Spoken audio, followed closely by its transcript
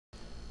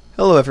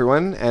Hello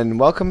everyone,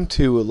 and welcome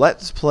to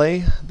Let's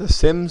Play The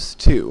Sims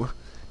 2,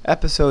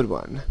 Episode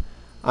 1.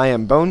 I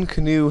am Bone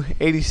Canoe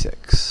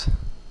 86.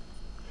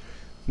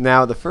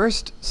 Now, the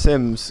first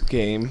Sims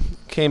game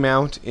came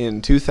out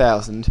in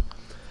 2000.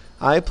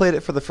 I played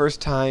it for the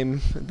first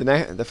time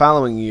the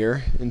following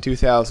year, in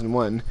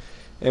 2001,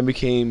 and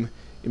became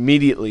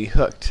immediately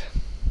hooked.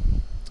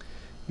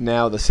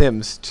 Now, The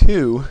Sims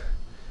 2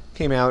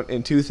 came out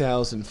in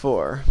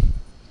 2004,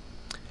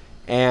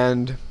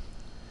 and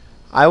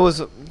I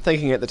was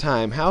thinking at the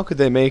time, how could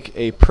they make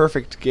a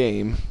perfect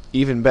game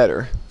even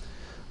better?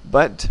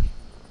 But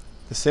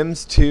The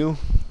Sims 2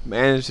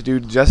 managed to do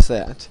just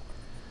that.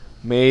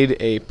 Made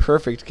a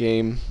perfect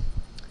game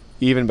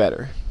even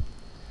better.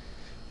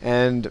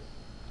 And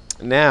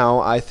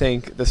now I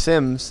think The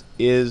Sims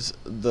is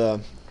the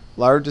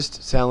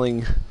largest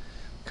selling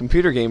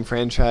computer game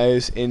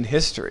franchise in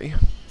history.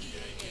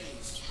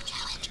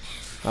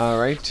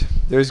 Alright,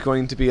 there's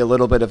going to be a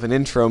little bit of an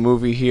intro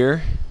movie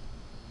here,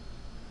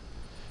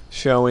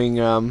 showing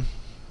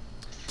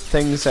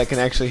things that can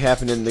actually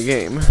happen in the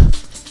game.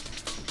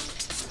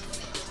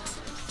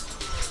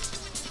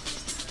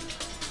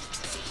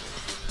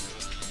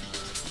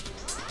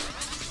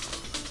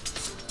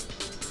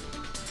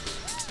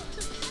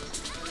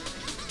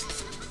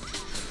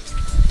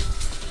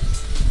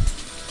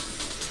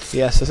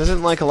 Yes, this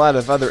isn't like a lot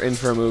of other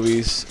intro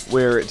movies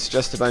where it's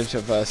just a bunch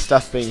of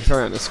stuff being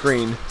thrown on the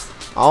screen.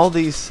 All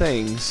these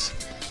things,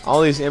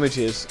 all these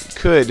images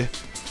could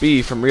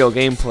be from real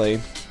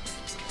gameplay.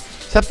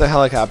 Except the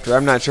helicopter.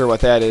 I'm not sure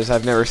what that is.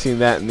 I've never seen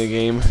that in the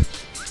game.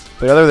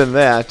 But other than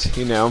that,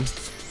 you know,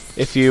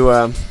 if you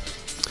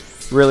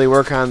really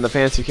work on the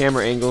fancy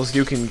camera angles,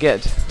 you can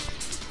get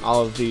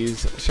all of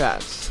these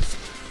shots.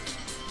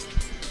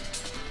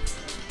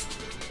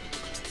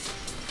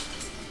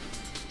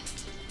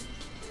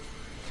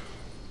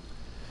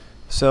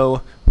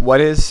 So, what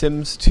is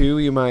Sims 2,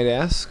 you might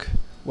ask?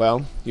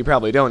 Well, you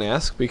probably don't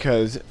ask,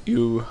 because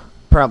you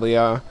probably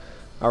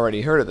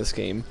already heard of this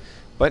game.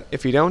 But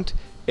if you don't,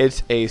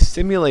 it's a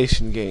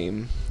simulation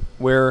game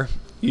where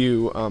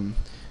you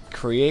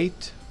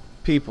create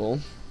people,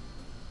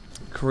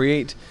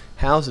 create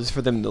houses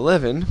for them to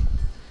live in,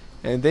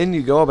 and then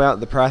you go about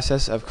the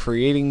process of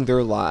creating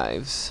their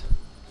lives.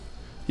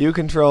 You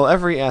control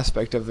every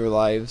aspect of their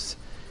lives,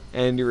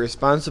 and you're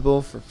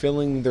responsible for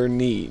filling their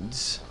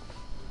needs.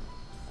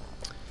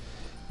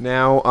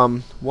 Now,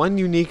 one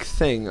unique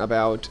thing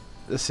about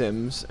The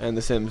Sims and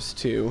The Sims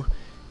 2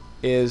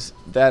 is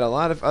that a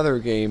lot of other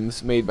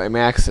games made by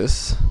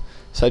Maxis,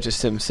 such as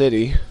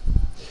SimCity,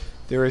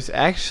 there is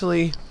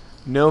actually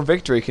no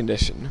victory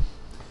condition.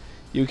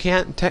 You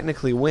can't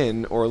technically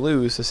win or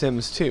lose The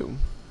Sims 2.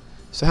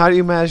 So how do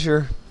you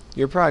measure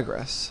your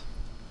progress?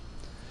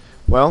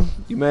 Well,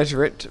 you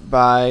measure it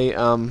by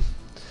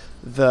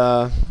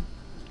the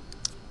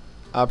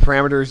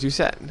parameters you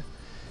set.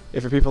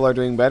 If your people are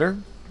doing better,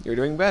 you're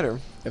doing better.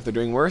 If they're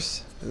doing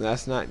worse, then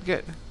that's not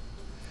good.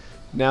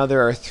 Now,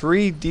 there are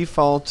 3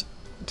 default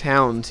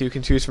towns you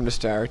can choose from to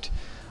start.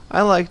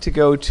 I like to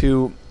go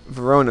to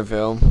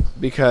Veronaville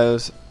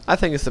because I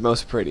think it's the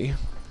most pretty.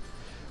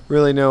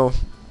 Really no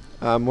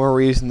more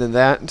reason than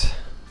that.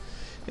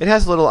 It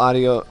has a little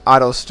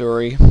auto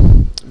story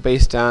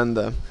based on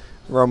the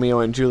Romeo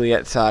and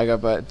Juliet saga,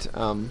 but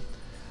I'm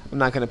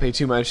not going to pay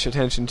too much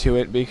attention to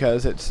it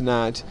because it's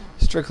not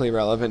strictly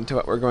relevant to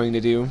what we're going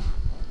to do.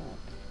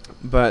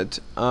 But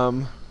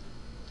yeah,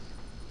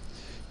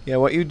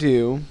 what you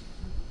do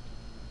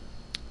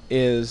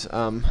is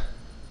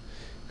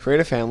create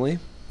a family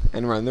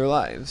and run their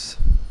lives.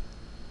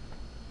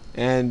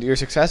 And your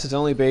success is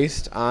only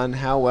based on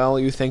how well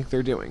you think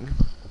they're doing.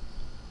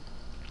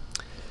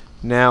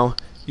 Now,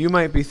 you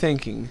might be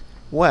thinking,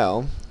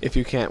 well, if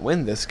you can't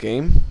win this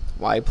game,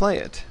 why play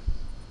it?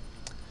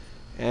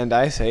 And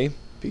I say,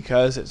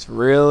 because it's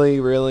really,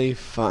 really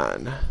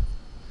fun.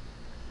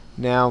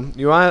 Now,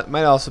 you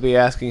might also be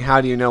asking,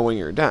 how do you know when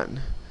you're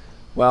done?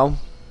 Well,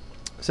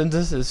 since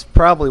this is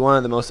probably one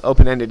of the most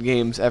open-ended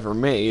games ever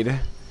made,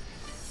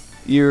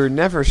 you're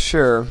never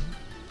sure,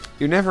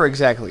 you're never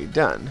exactly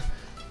done.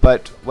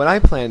 But what I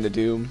plan to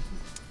do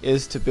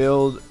is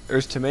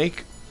to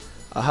make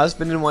a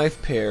husband and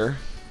wife pair,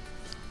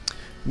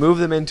 move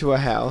them into a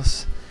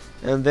house,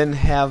 and then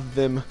have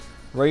them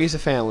raise a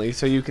family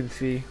so you can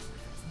see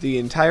the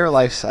entire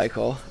life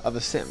cycle of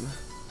a Sim.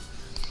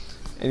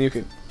 And you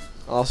can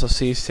also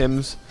see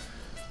Sims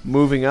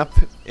moving up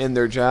in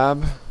their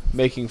job,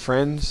 making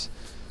friends,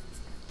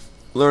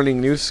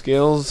 learning new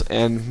skills,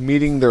 and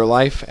meeting their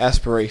life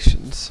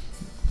aspirations.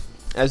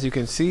 As you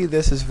can see,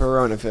 this is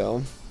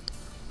Veronaville.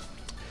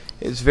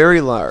 It's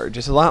very large.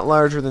 It's a lot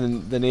larger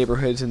than the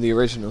neighborhoods in the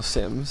original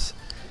Sims.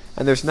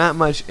 And there's not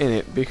much in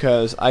it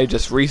because I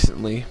just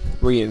recently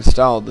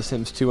reinstalled The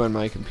Sims 2 on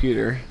my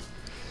computer.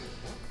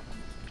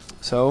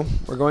 So,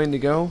 we're going to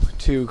go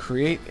to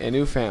create a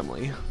new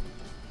family.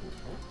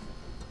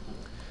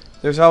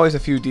 There's always a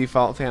few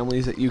default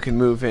families that you can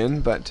move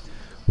in, but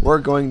we're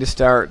going to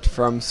start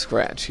from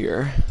scratch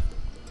here.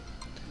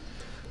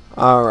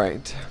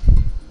 Alright.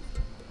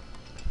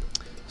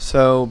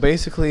 So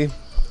basically,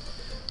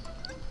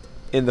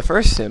 in the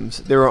first Sims,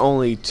 there were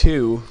only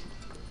two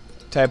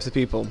types of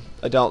people,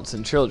 adults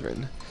and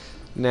children.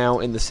 Now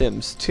in The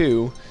Sims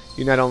 2,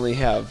 you not only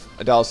have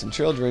adults and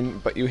children,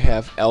 but you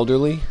have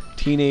elderly,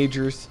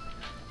 teenagers,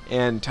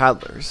 and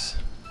toddlers.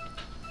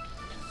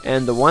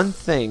 And the one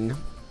thing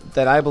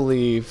that I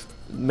believe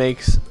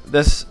makes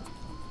this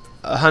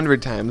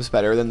 100 times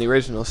better than the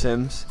original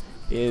Sims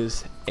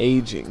is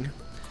aging.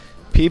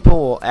 People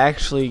will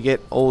actually get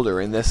older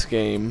in this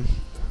game,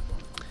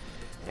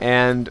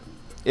 and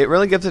it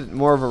really gives it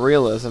more of a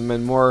realism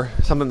and more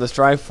something to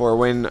strive for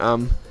when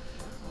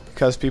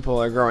because people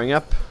are growing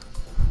up.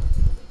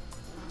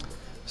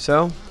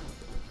 So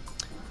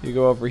you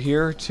go over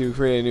here to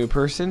create a new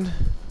person.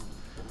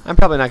 I'm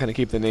probably not going to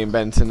keep the name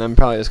Benson. I'm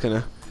probably just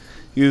going to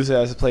use it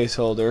as a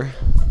placeholder,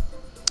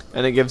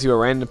 and it gives you a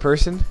random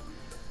person,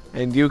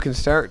 and you can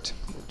start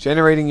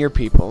generating your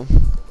people.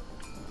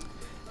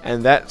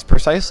 And that's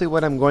precisely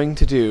what I'm going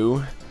to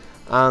do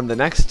on the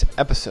next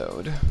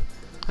episode.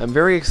 I'm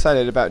very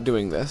excited about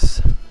doing this,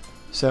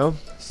 so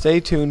stay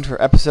tuned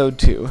for episode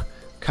 2,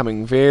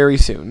 coming very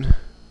soon.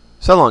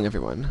 So long,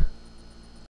 everyone.